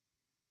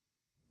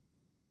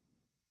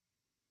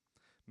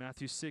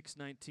 Matthew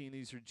 6:19,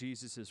 these are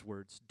Jesus'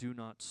 words. Do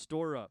not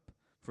store up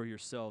for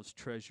yourselves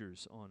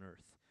treasures on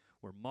earth,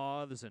 where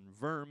moths and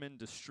vermin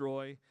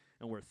destroy,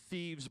 and where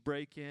thieves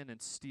break in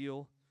and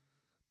steal,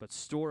 but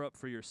store up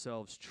for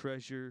yourselves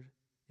treasure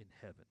in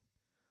heaven,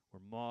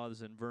 where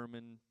moths and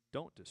vermin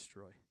don't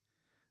destroy,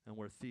 and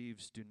where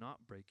thieves do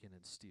not break in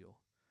and steal.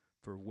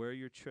 For where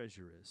your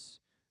treasure is,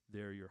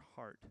 there your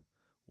heart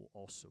will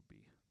also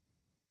be.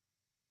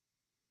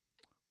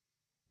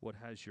 What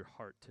has your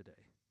heart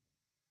today?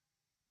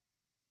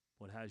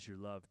 What has your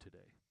love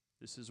today?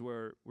 This is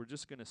where we're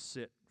just going to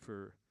sit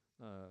for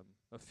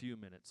a few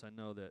minutes. I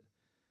know that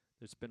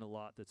there's been a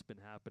lot that's been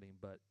happening,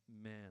 but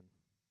man,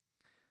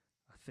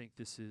 I think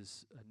this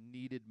is a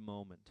needed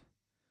moment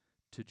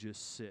to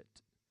just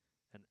sit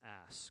and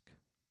ask,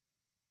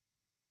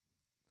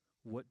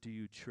 what do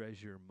you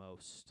treasure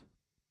most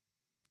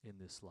in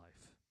this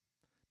life?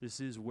 This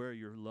is where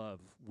your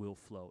love will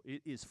flow.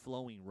 It is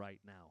flowing right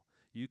now.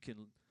 You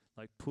can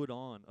put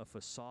on a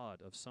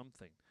facade of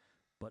something,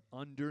 but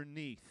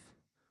underneath,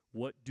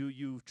 what do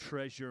you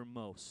treasure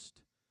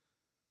most?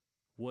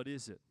 What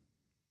is it?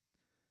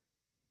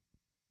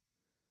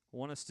 I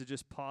want us to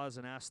just pause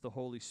and ask the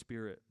Holy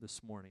Spirit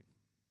this morning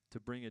to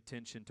bring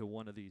attention to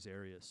one of these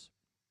areas.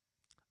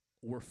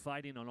 We're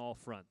fighting on all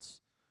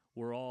fronts.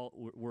 We're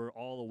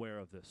all aware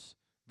of this,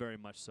 very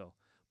much so.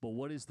 But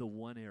what is the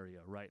one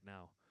area right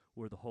now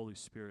where the Holy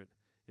Spirit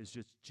is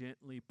just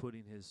gently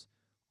putting his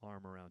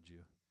arm around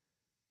you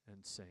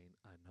and saying,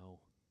 I know.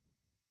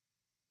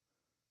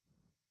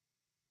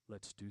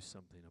 Let's do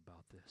something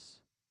about this.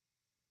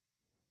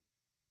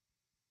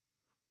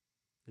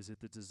 Is it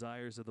the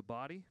desires of the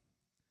body?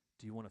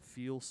 Do you want to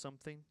feel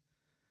something?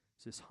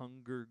 Is this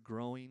hunger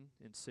growing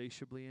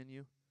insatiably in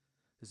you?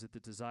 Is it the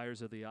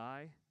desires of the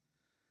eye?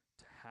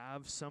 To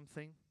have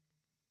something?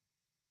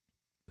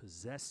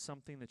 Possess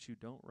something that you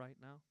don't right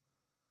now?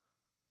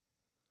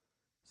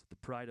 Is it the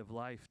pride of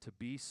life to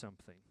be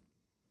something?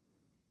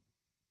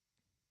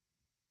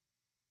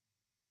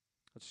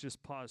 Let's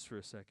just pause for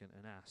a second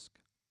and ask,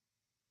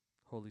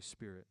 Holy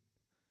Spirit,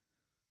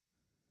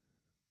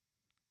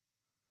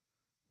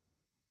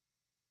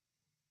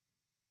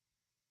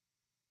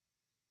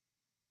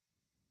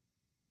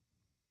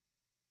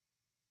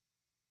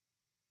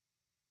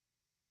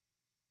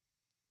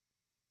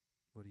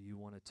 what do you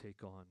want to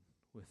take on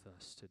with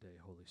us today,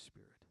 Holy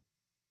Spirit?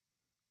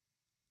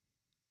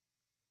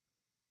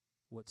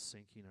 What's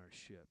sinking our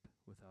ship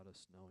without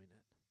us knowing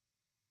it?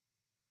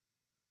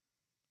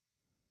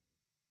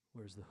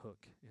 Where's the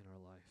hook in our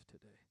life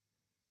today?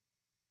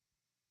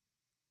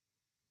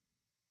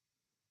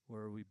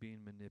 Where are we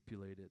being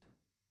manipulated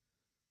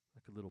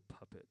like a little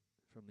puppet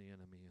from the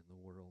enemy and the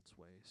world's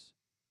ways?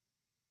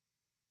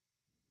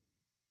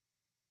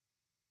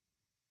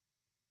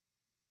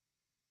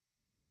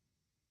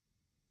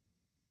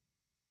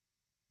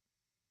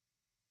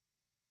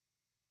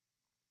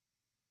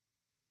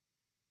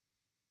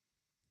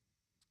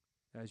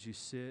 as you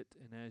sit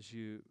and as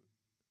you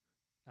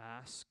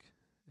ask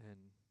and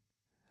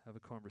have a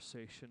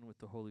conversation with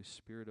the Holy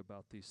Spirit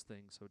about these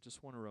things, I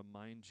just want to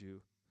remind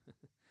you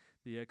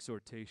the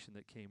exhortation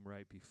that came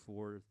right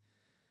before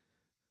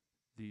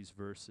these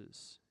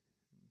verses.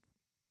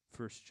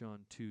 1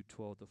 John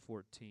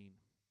 2:12-14.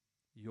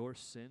 Your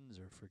sins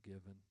are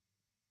forgiven.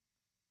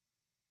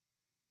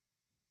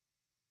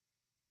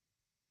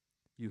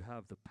 You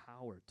have the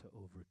power to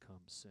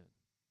overcome sin.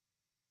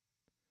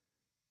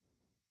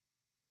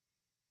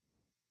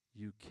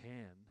 You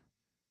can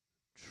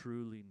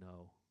truly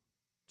know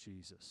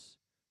Jesus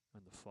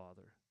and the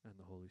Father and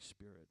the Holy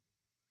Spirit.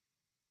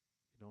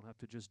 You don't have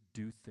to just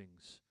do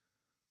things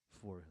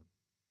for Him.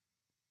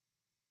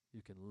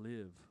 You can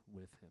live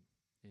with Him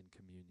in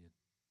communion.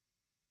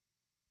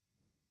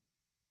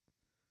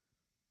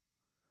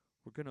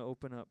 We're going to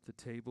open up the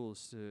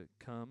tables to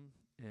come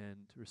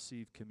and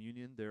receive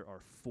communion. There are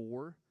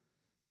 4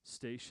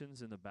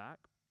 stations in the back.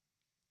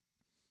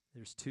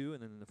 There's 2,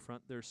 and then in the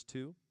front there's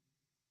 2.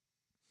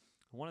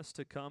 I want us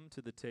to come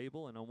to the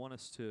table, and I want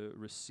us to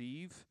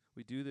receive.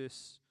 We do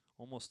this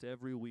almost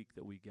every week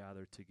that we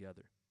gather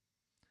together.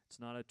 It's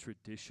not a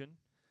tradition.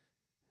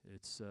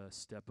 It's a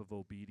step of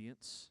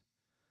obedience,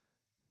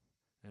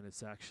 and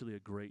it's actually a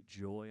great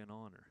joy and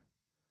honor.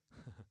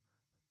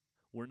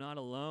 We're not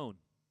alone.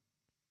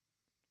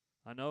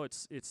 I know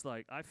it's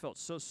like I felt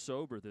so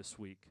sober this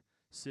week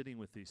sitting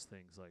with these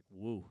things, like,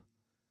 whoa,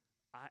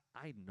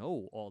 I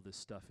know all this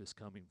stuff is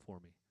coming for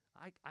me.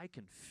 I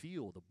can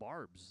feel the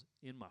barbs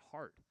in my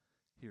heart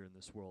here in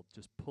this world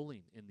just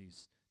pulling in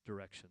these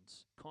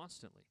directions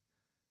constantly.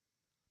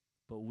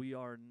 But we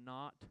are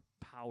not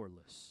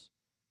powerless,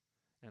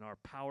 and our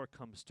power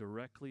comes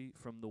directly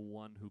from the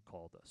one who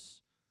called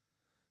us.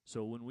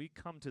 So when we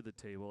come to the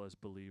table as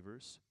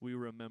believers, we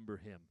remember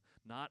Him,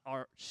 not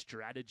our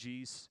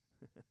strategies,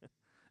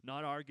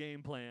 not our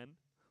game plan,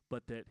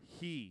 but that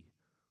He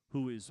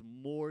who is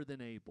more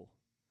than able,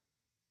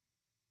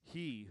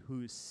 He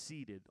who is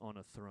seated on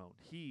a throne,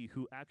 He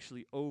who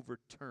actually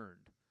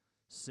overturned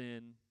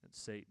sin and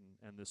Satan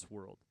and this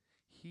world,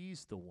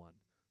 He's the one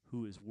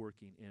who is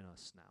working in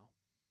us now.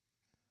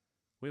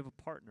 We have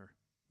a partner.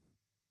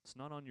 It's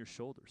not on your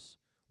shoulders.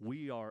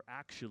 We are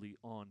actually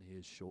on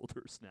His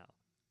shoulders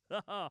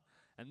now.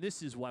 And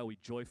this is why we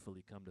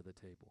joyfully come to the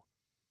table.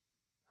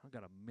 I don't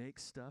got to make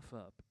stuff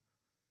up.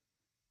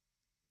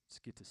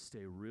 Just get to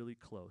stay really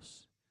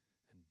close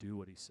and do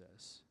what He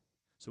says.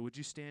 So would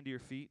you stand to your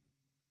feet?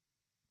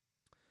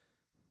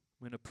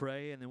 I'm going to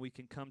pray, and then we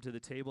can come to the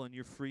table, and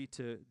you're free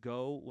to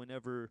go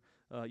whenever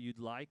you'd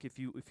like. If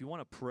you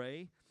want to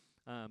pray,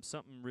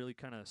 something really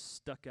kind of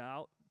stuck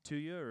out to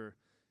you or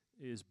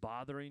is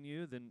bothering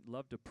you, then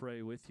love to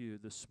pray with you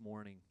this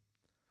morning.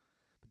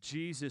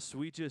 Jesus,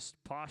 we just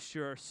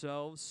posture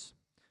ourselves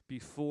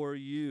before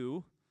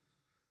you,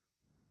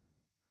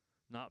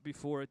 not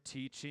before a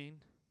teaching,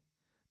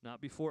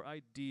 not before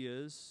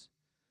ideas.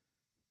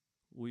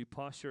 We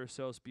posture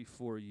ourselves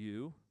before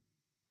you,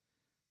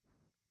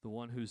 the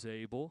one who's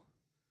able,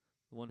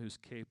 the one who's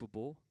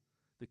capable,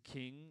 the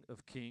King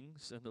of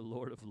kings and the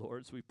Lord of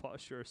lords. We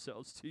posture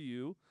ourselves to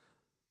you,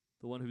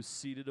 the one who's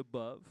seated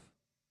above.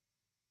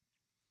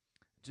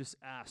 Just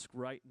ask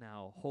right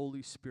now,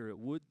 Holy Spirit,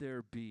 would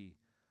there be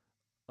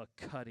a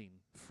cutting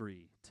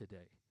free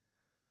today?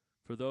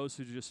 For those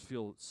who just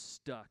feel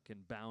stuck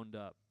and bound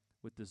up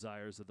with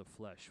desires of the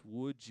flesh,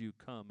 would you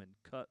come and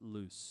cut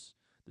loose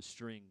the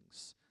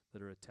strings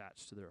that are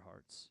attached to their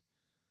hearts?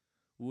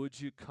 Would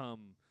you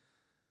come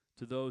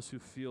to those who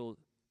feel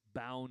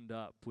bound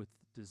up with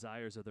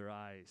desires of their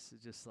eyes?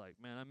 It's just like,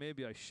 man,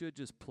 maybe I should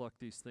just pluck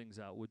these things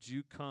out. Would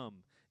you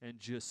come and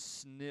just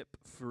snip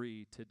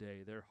free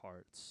today their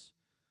hearts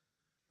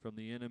from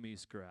the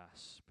enemy's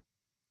grasp?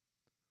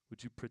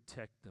 Would you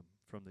protect them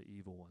from the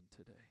evil one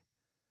today?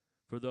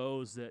 For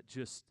those that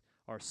just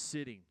are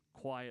sitting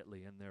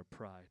quietly in their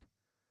pride,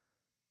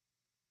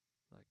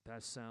 like,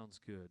 that sounds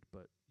good,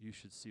 but you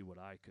should see what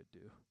I could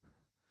do.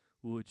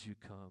 Would you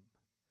come?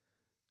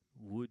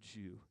 Would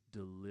you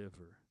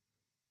deliver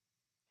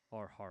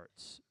our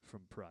hearts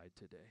from pride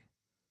today?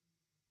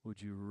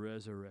 Would you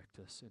resurrect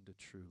us into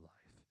true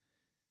life?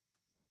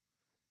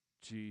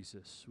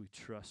 Jesus, we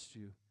trust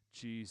you.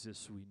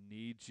 Jesus, we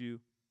need you.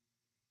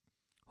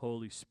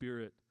 Holy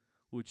Spirit,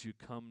 would you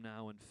come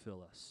now and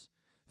fill us?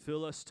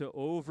 Fill us to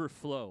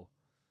overflow.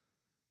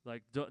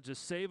 Like,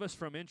 just save us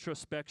from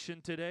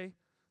introspection today.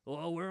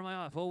 Oh, where am I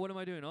off? Oh, what am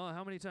I doing? Oh,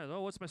 how many times?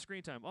 Oh, what's my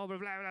screen time? Oh, blah,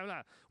 blah, blah,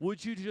 blah.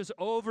 Would you just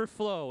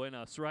overflow in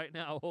us right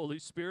now, Holy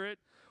Spirit?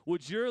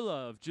 Would your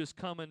love just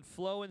come and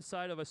flow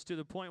inside of us to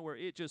the point where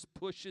it just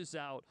pushes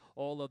out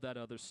all of that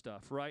other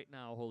stuff right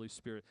now, Holy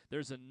Spirit?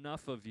 There's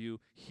enough of you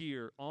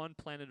here on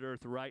planet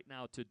Earth right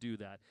now to do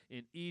that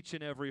in each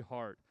and every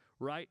heart.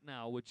 Right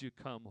now, would you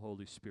come,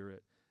 Holy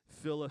Spirit?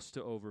 Fill us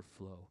to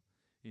overflow.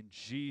 In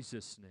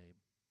Jesus' name,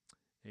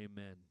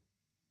 amen.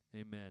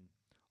 Amen.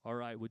 All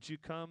right, would you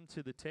come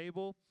to the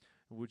table?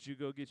 Would you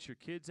go get your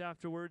kids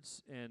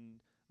afterwards?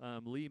 And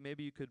Lee,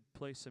 maybe you could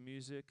play some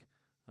music,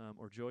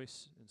 or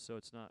Joyce, and so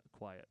it's not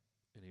quiet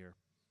in here.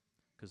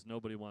 because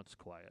nobody wants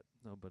quiet.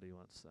 Nobody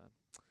wants that.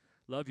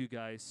 Love you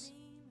guys.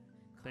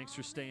 Thanks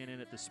for staying in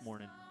it this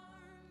morning.